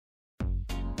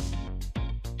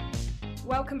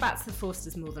Welcome back to the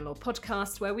Forsters More Than Law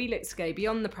podcast, where we look to go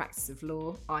beyond the practice of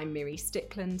law. I'm Miri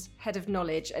Stickland, Head of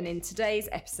Knowledge, and in today's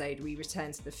episode we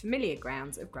return to the familiar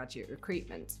grounds of graduate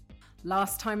recruitment.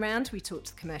 Last time round we talked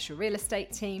to the commercial real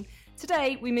estate team.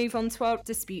 Today we move on to our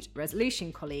dispute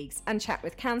resolution colleagues and chat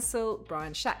with counsel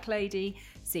Brian Shacklady,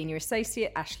 Senior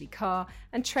Associate Ashley Carr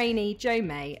and Trainee Joe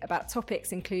May about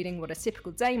topics including what a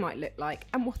typical day might look like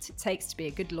and what it takes to be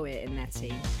a good lawyer in their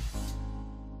team.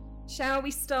 Shall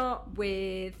we start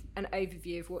with an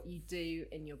overview of what you do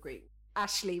in your group?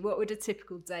 Ashley, what would a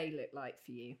typical day look like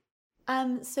for you?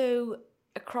 So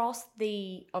across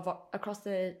the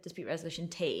dispute resolution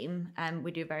team,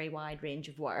 we do a very wide range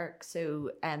of work.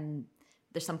 So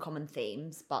there's some common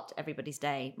themes, but everybody's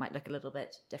day might look a little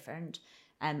bit different.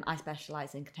 I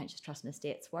specialise in contentious trust and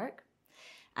estates work,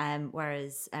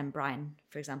 whereas Brian,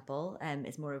 for example,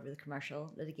 is more over the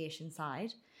commercial litigation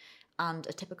side. And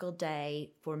a typical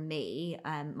day for me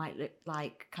might look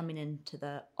like coming into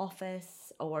the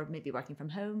office or maybe working from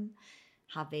home,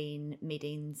 having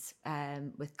meetings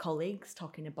with colleagues,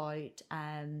 talking about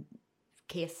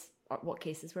what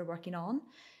cases we're working on,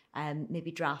 maybe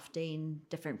drafting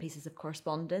different pieces of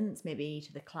correspondence, maybe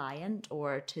to the client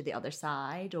or to the other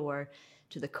side or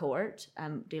to the court.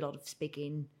 Do a lot of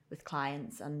speaking with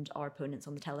clients and our opponents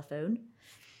on the telephone.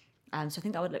 So I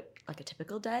think that would look like a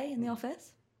typical day in the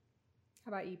office.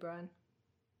 How about you, Brian?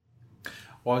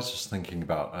 Well, I was just thinking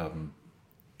about an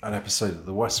episode of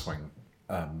The West Wing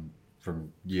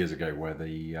from years ago where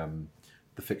the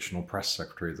fictional press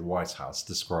secretary of the White House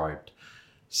described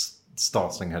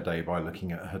starting her day by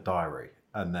looking at her diary,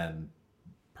 and then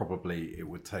probably it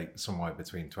would take somewhere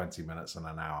between 20 minutes and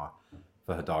an hour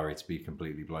for her diary to be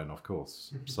completely blown off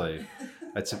course. So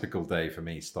a typical day for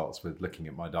me starts with looking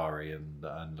at my diary and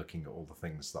looking at all the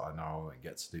things that I know I won't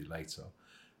get to do later.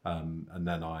 And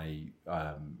then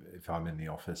if I'm in the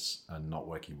office and not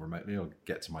working remotely, I'll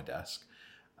get to my desk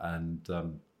and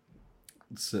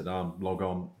sit down, log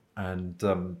on,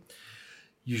 and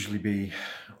usually be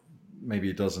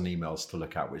maybe a dozen emails to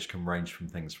look at, which can range from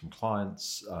things from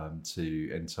clients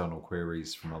to internal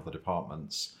queries from other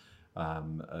departments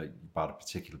about a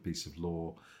particular piece of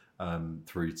law,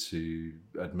 through to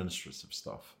administrative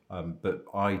stuff. But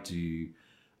I do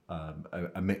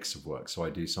a mix of work. So I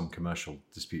do some commercial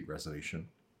dispute resolution,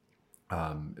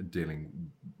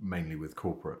 dealing mainly with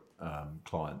corporate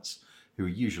clients who are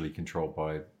usually controlled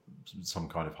by some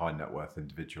kind of high net worth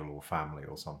individual or family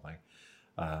or something.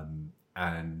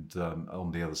 And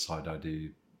on the other side, I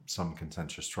do some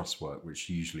contentious trust work, which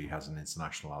usually has an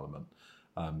international element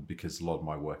because a lot of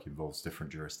my work involves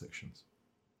different jurisdictions.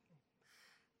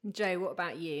 Joe, what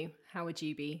about you? How would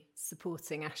you be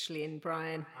supporting Ashley and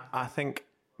Brian? I think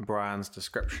Brian's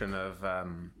description of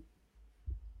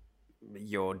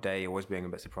your day always being a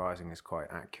bit surprising is quite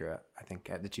accurate. I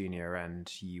think at the junior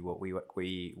end,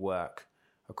 we work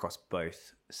across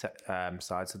both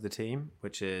sides of the team,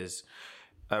 which is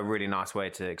a really nice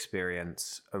way to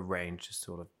experience a range of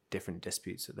sort of different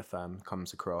disputes that the firm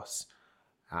comes across.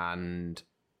 And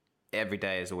every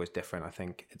day is always different. I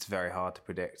think it's very hard to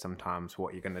predict sometimes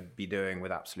what you're going to be doing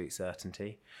with absolute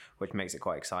certainty, which makes it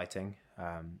quite exciting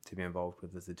to be involved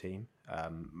with as a team.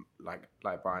 Like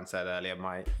Brian said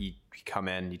earlier, you come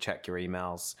in, you check your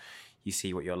emails, you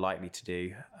see what you're likely to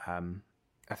do.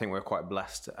 I think we're quite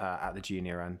blessed at the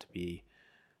junior end to be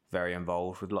very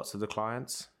involved with lots of the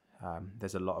clients.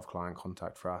 There's a lot of client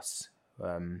contact for us.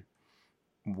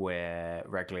 We're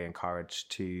regularly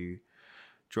encouraged to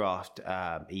draft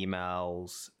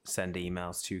emails, send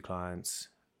emails to clients,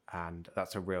 and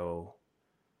that's a real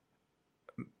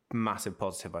massive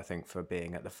positive, I think, for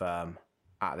being at the firm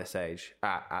at this age,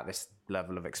 at this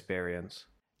level of experience.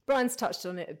 Brian's touched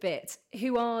on it a bit.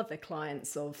 Who are the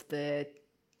clients of the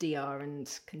DR and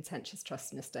Contentious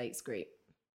Trust and Estates group?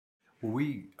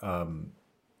 Well,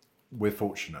 we're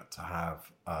fortunate to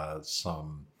have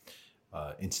some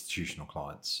institutional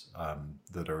clients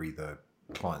that are either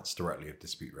clients directly of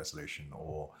dispute resolution,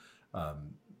 or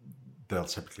they'll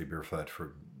typically be referred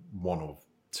from one or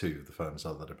two of the firm's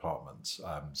other departments.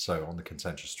 So on the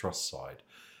contentious trust side,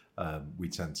 we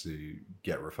tend to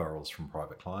get referrals from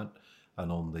private client,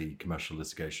 and on the commercial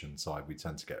litigation side, we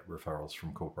tend to get referrals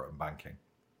from corporate and banking.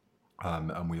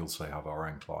 And we also have our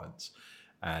own clients.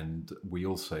 And we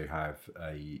also have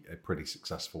a pretty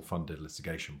successful funded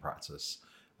litigation practice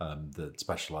that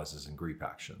specialises in group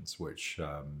actions, which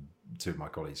two of my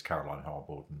colleagues, Caroline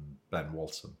Harbord and Ben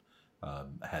Walton,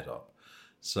 head up.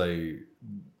 So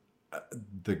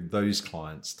those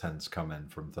clients tend to come in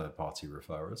from third-party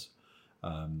referrers,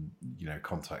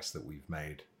 contacts that we've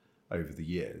made over the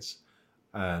years.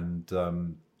 And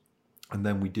And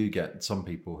then we do get some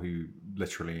people who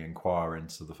literally inquire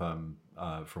into the firm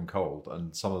from cold,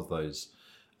 and some of those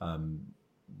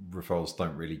referrals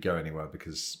don't really go anywhere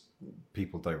because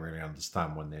people don't really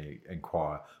understand when they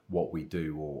inquire what we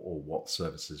do or what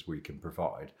services we can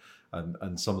provide.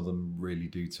 And some of them really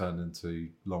do turn into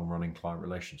long-running client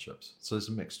relationships. So it's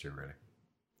a mixture, really.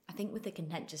 I think with the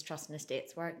contentious trust and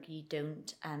estates work, you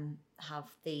don't have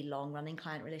the long-running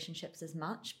client relationships as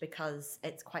much, because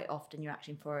it's quite often you're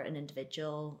acting for an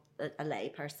individual, a lay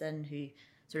person who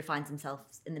sort of finds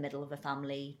themselves in the middle of a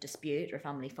family dispute or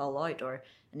family fallout or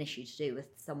an issue to do with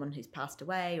someone who's passed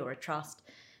away or a trust.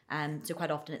 So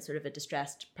quite often it's sort of a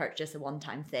distressed purchase, a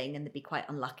one-time thing, and they'd be quite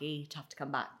unlucky to have to come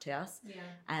back to us.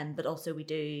 Yeah. But also we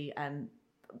do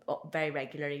very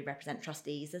regularly represent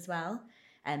trustees as well,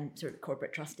 sort of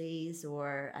corporate trustees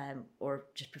or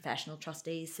just professional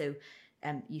trustees. So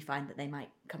you find that they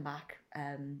might come back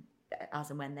as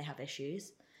and when they have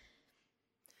issues.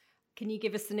 Can you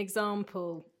give us an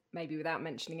example, maybe without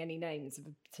mentioning any names, of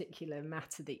a particular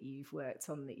matter that you've worked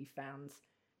on that you found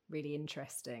really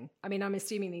interesting? I mean, I'm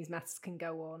assuming these matters can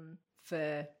go on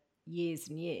for years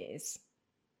and years.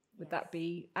 Would that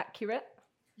be accurate?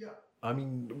 Yeah. I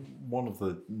mean, one of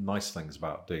the nice things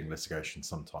about doing litigation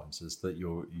sometimes is that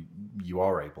you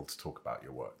are able to talk about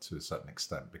your work to a certain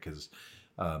extent, because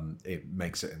it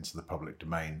makes it into the public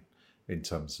domain in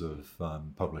terms of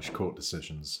published court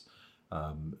decisions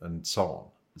and so on.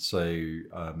 So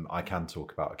I can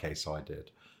talk about a case I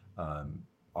did.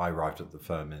 I arrived at the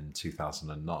firm in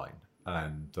 2009,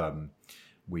 and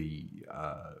we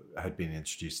had been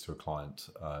introduced to a client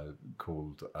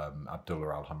called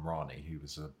Abdullah Al-Hamrani, who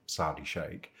was a Saudi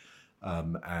sheikh,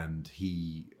 and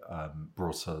he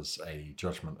brought us a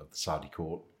judgment of the Saudi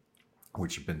court,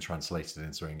 which had been translated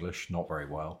into English, not very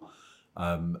well.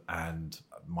 And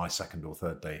my second or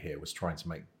third day here was trying to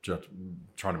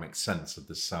make sense of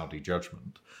this Saudi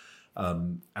judgment,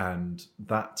 and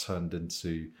that turned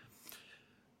into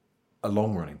a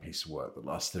long-running piece of work that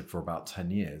lasted for about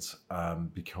 10 years,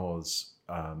 because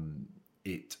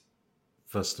it,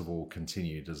 first of all,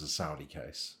 continued as a Saudi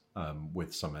case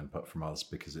with some input from us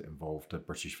because it involved a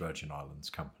British Virgin Islands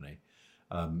company.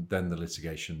 Then the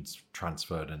litigation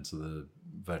transferred into the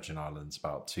Virgin Islands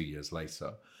about 2 years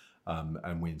later,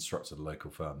 and we instructed a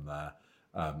local firm there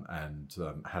and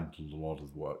handled a lot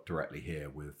of the work directly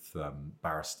here with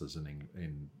barristers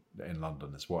in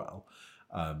London as well.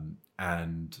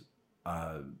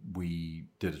 We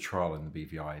did a trial in the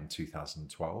BVI in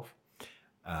 2012,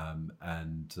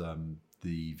 and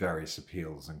the various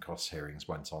appeals and cost hearings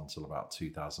went on till about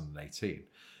 2018.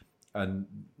 And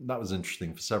that was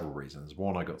interesting for several reasons.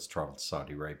 One, I got to travel to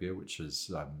Saudi Arabia, which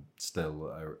is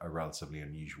still a relatively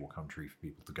unusual country for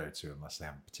people to go to unless they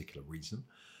have a particular reason.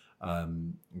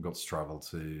 Got to travel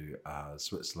to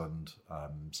Switzerland.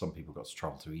 Some people got to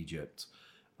travel to Egypt.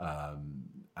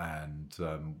 And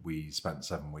we spent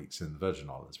 7 weeks in the Virgin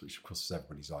Islands, which of course is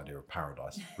everybody's idea of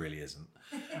paradise. It really isn't.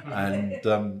 And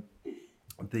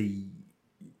the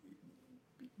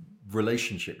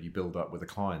relationship you build up with a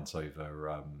client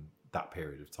over that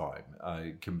period of time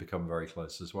can become very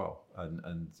close as well.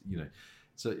 And you know,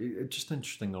 so it's just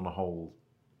interesting on a whole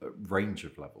range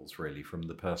of levels, really, from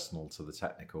the personal to the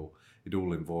technical. It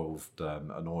all involved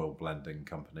an oil blending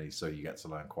company, so you get to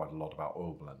learn quite a lot about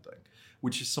oil blending,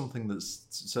 which is something that's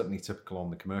certainly typical on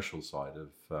the commercial side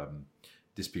of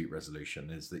dispute resolution,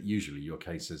 is that usually your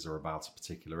cases are about a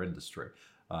particular industry.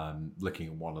 Looking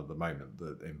at one at the moment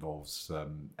that involves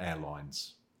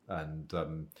airlines, and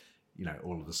you know,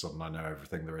 all of a sudden I know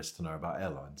everything there is to know about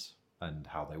airlines and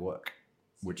how they work,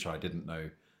 which I didn't know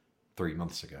 3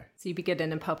 months ago. So you'd be good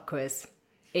in a pub quiz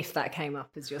if that came up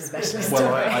as your specialist.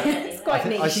 Well, it's quite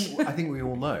niche. I think we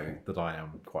all know that I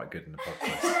am quite good in a pub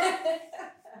quiz.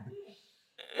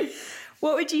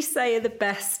 What would you say are the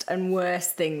best and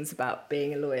worst things about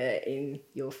being a lawyer in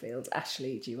your field?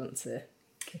 Ashley, do you want to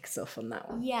kick us off on that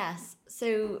one? Yes.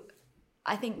 So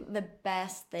I think the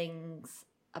best things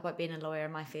about being a lawyer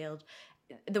in my field,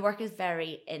 the work is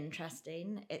very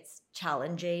interesting. It's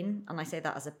challenging, and I say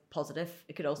that as a positive.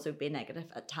 It could also be negative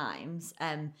at times.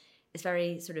 It's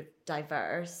very sort of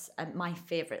diverse. And my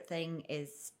favourite thing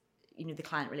is, you know, the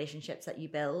client relationships that you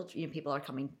build. You know, people are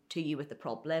coming to you with the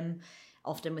problem.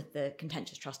 Often with the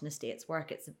contentious trust and estates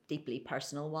work, it's a deeply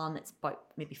personal one. It's about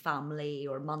maybe family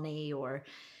or money or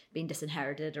being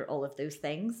disinherited or all of those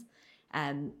things.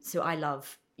 So I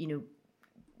love, you know,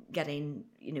 getting,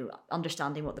 you know,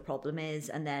 understanding what the problem is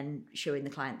and then showing the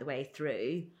client the way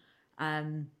through.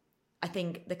 I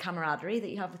think the camaraderie that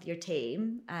you have with your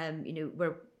team, you know,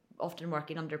 we're often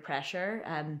working under pressure,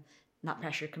 and that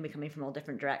pressure can be coming from all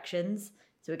different directions.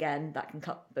 So again, that can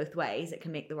cut both ways. It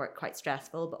can make the work quite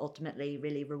stressful, but ultimately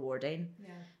really rewarding.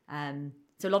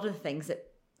 So a lot of the things that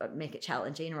make it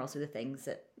challenging are also the things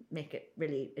that make it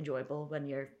really enjoyable when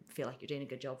you feel like you're doing a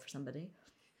good job for somebody.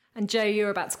 And Jo,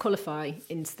 you're about to qualify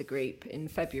into the group in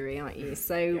February, aren't you?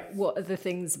 So what are the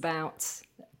things about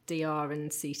DR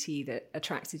and CT that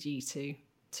attracted you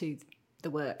to the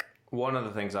work? One of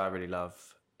the things I really love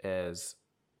is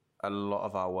a lot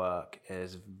of our work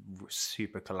is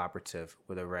super collaborative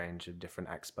with a range of different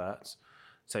experts.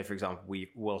 So, for example, we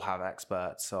will have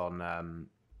experts on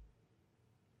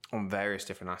various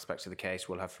different aspects of the case.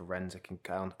 We'll have forensic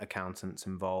accountants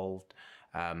involved.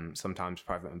 Sometimes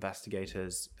private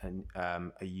investigators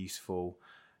are useful,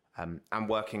 and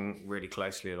working really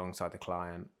closely alongside the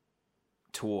client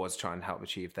towards trying to help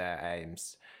achieve their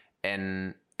aims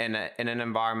in an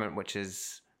environment which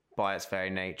is by its very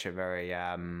nature very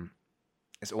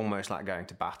it's almost like going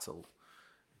to battle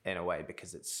in a way,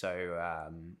 because it's so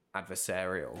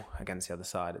adversarial against the other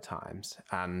side at times.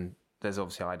 And there's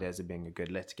obviously ideas of being a good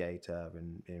litigator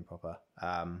and being proper,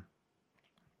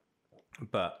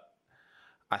 but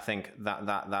I think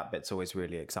that bit's always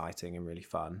really exciting and really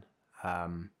fun.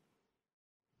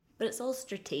 But it's all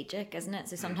strategic, isn't it?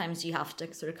 So sometimes you have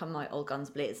to sort of come out all guns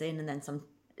blazing, and then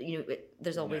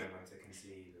there's always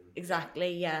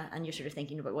exactly, yeah, and you're sort of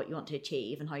thinking about what you want to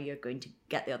achieve and how you're going to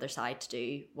get the other side to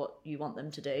do what you want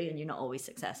them to do, and you're not always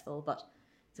successful. But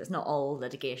so it's not all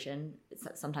litigation. It's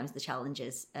sometimes the challenge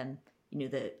is,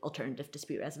 the alternative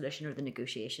dispute resolution or the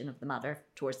negotiation of the matter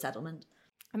towards settlement.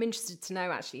 I'm interested to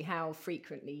know actually how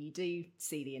frequently you do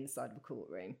see the inside of a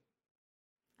courtroom.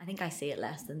 I think I see it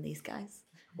less than these guys.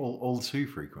 All too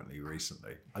frequently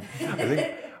recently. I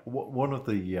think one of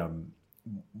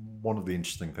the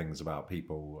interesting things about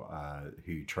people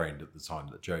who trained at the time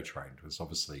that Jo trained was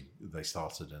obviously they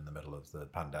started in the middle of the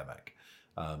pandemic,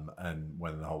 and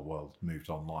when the whole world moved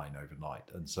online overnight.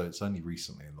 And so it's only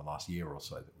recently in the last year or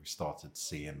so that we've started to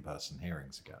see in-person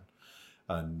hearings again.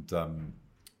 And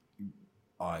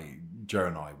Jo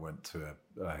and I went to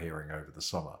a hearing over the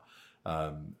summer,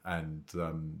 and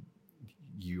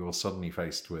you are suddenly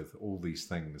faced with all these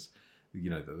things,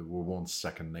 that were once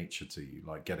second nature to you,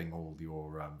 like getting all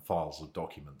your files of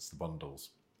documents, the bundles,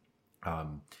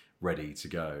 ready to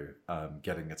go,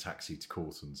 getting a taxi to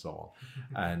court and so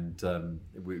on. And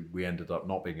we ended up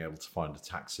not being able to find a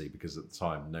taxi because at the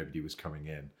time nobody was coming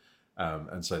in.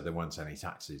 And so there weren't any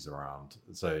taxis around.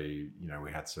 So,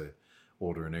 we had to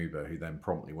order an Uber, who then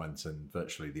promptly went in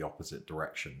virtually the opposite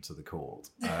direction to the court,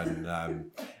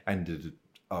 and ended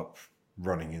up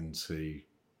running into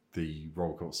the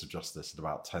Royal Courts of Justice at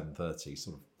about 10:30,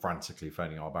 sort of frantically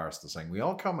phoning our barrister saying, "We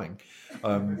are coming,"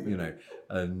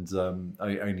 and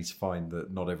only to find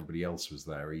that not everybody else was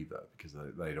there either, because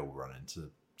they'd all run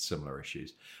into similar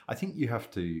issues. I think you have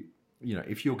to,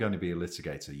 if you're going to be a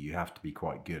litigator, you have to be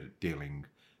quite good at dealing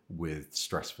with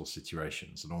stressful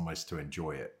situations and almost to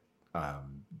enjoy it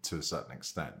to a certain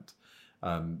extent.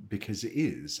 Because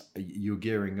you're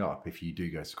gearing up, if you do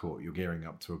go to court, you're gearing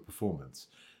up to a performance.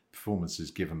 Performance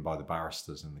is given by the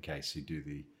barristers in the case who do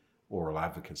the oral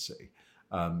advocacy.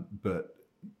 But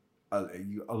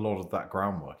a lot of that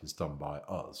groundwork is done by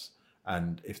us.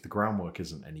 And if the groundwork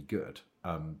isn't any good,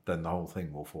 then the whole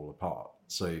thing will fall apart.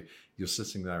 So you're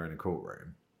sitting there in a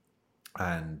courtroom,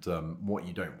 and what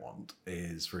you don't want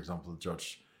is, for example, the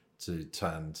judge to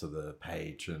turn to the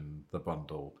page and the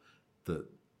bundle that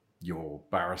your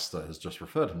barrister has just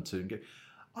referred him to and go,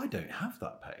 "I don't have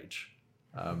that page."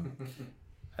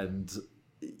 And,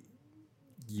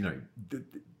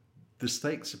 the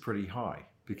stakes are pretty high,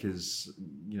 because,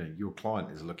 your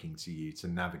client is looking to you to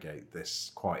navigate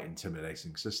this quite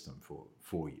intimidating system for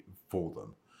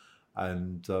them.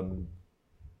 And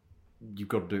you've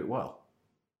got to do it well.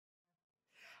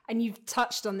 And you've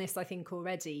touched on this, I think,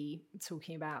 already,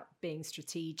 talking about being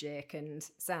strategic, and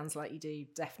sounds like you do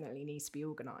definitely need to be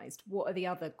organised. What are the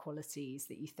other qualities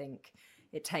that you think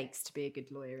it takes to be a good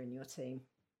lawyer in your team?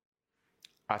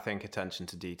 I think attention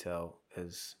to detail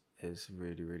is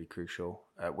really, really crucial.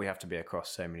 We have to be across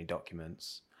so many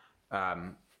documents.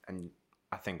 And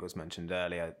I think it was mentioned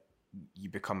earlier, you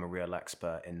become a real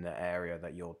expert in the area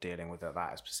that you're dealing with at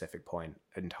that specific point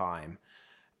in time.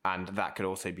 And that could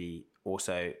also be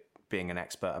being an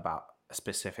expert about a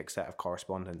specific set of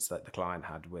correspondence that the client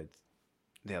had with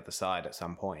the other side at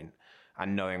some point,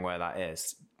 and knowing where that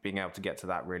is, being able to get to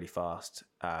that really fast,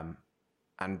 and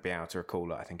being able to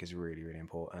recall it, I think is really, really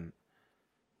important.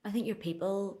 I think your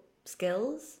people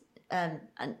skills, and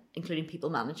including people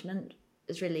management,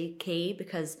 is really key,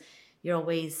 because you're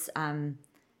always,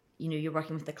 you're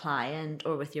working with the client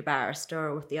or with your barrister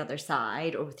or with the other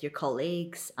side or with your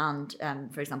colleagues. And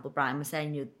for example, Brian was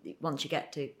saying, once you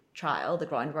get to trial, the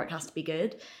groundwork has to be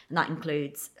good, and that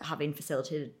includes having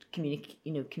facilitated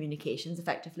communications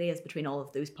effectively as between all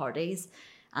of those parties.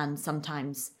 And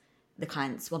sometimes the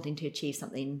client's wanting to achieve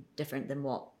something different than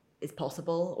what is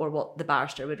possible or what the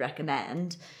barrister would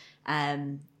recommend.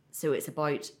 So it's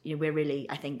about, we're really,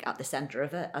 I think, at the centre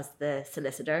of it as the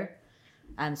solicitor.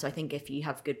 So I think if you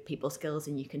have good people skills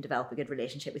and you can develop a good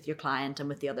relationship with your client and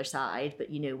with the other side, but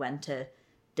you know when to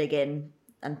dig in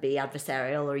and be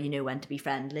adversarial, or you know when to be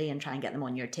friendly and try and get them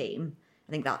on your team,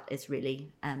 I think that is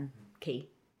really key.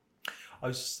 I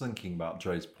was just thinking about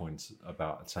Joe's point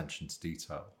about attention to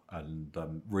detail,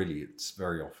 and really it's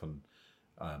very often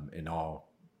in our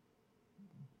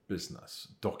business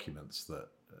documents that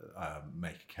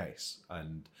make a case,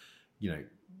 and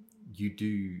you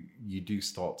do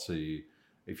start to,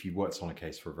 if you worked on a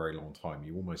case for a very long time,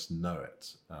 you almost know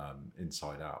it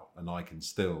inside out. And I can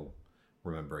still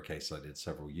remember a case I did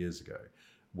several years ago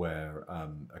where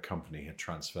a company had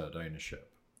transferred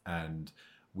ownership, and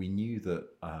we knew that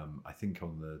I think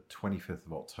on the 25th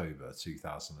of October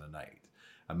 2008,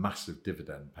 a massive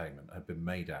dividend payment had been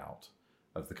made out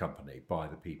of the company by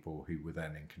the people who were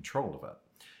then in control of it.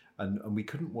 And we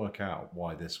couldn't work out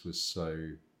why this was so,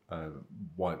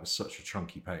 why it was such a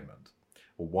chunky payment,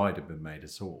 or why it had been made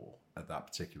at all at that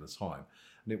particular time.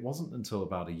 And it wasn't until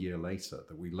about a year later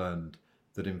that we learned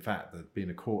that in fact there'd been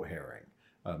a court hearing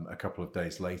a couple of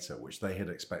days later, which they had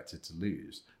expected to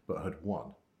lose, but had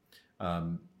won.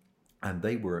 And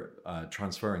they were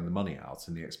transferring the money out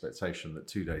in the expectation that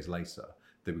 2 days later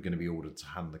they were going to be ordered to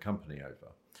hand the company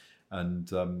over.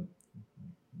 And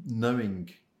knowing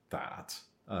that,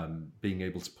 being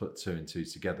able to put two and two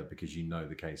together because you know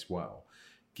the case well,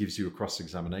 gives you a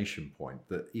cross-examination point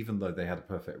that even though they had a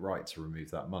perfect right to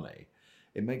remove that money,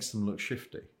 it makes them look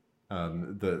shifty.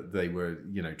 That they were,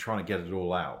 trying to get it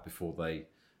all out before they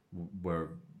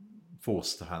were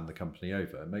forced to hand the company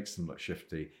over. It makes them look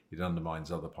shifty. It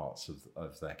undermines other parts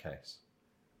of their case.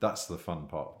 That's the fun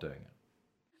part of doing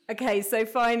it. Okay, so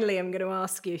finally, I'm going to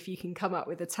ask you if you can come up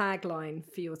with a tagline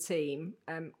for your team.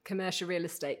 Commercial real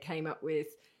estate came up with,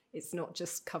 it's not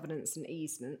just covenants and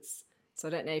easements. So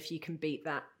I don't know if you can beat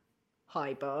that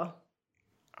high bar.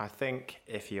 I think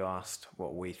if you asked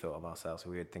what we thought of ourselves,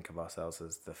 we would think of ourselves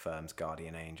as the firm's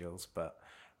guardian angels, but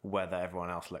whether everyone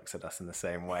else looks at us in the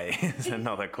same way is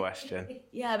another question.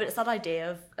 Yeah, but it's that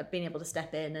idea of being able to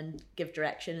step in and give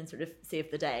direction and sort of save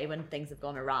the day when things have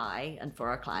gone awry, and for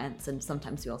our clients, and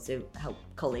sometimes we also help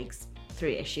colleagues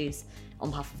through issues on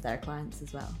behalf of their clients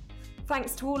as well.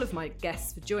 Thanks to all of my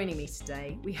guests for joining me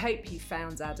today. We hope you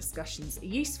found our discussions a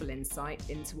useful insight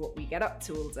into what we get up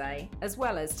to all day, as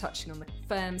well as touching on the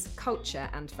firm's culture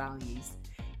and values.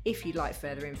 If you'd like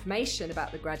further information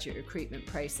about the graduate recruitment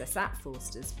process at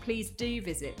Forsters, please do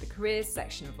visit the careers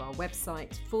section of our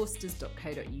website,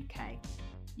 forsters.co.uk.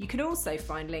 You can also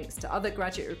find links to other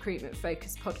graduate recruitment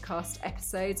focused podcast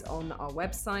episodes on our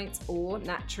website, or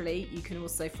naturally, you can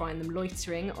also find them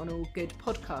loitering on all good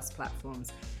podcast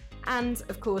platforms. And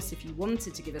of course, if you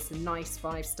wanted to give us a nice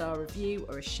 5-star review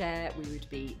or a share, we would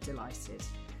be delighted.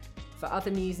 For other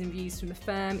news and views from the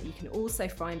firm, you can also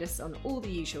find us on all the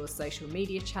usual social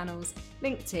media channels,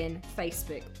 LinkedIn,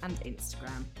 Facebook and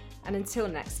Instagram. And until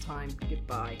next time,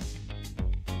 goodbye.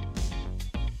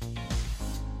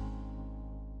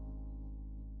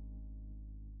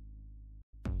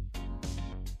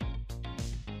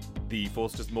 The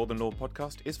Forsters More Than Law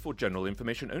podcast is for general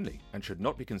information only and should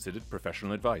not be considered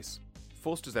professional advice.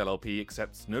 Forsters LLP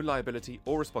accepts no liability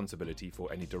or responsibility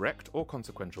for any direct or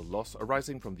consequential loss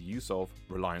arising from the use of,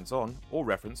 reliance on, or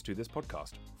reference to this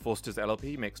podcast. Forsters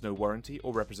LLP makes no warranty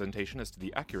or representation as to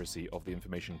the accuracy of the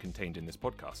information contained in this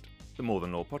podcast. The More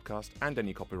Than Law podcast and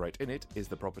any copyright in it is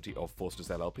the property of Forsters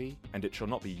LLP, and it shall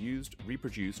not be used,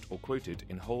 reproduced, or quoted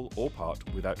in whole or part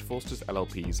without Forsters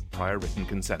LLP's prior written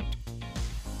consent.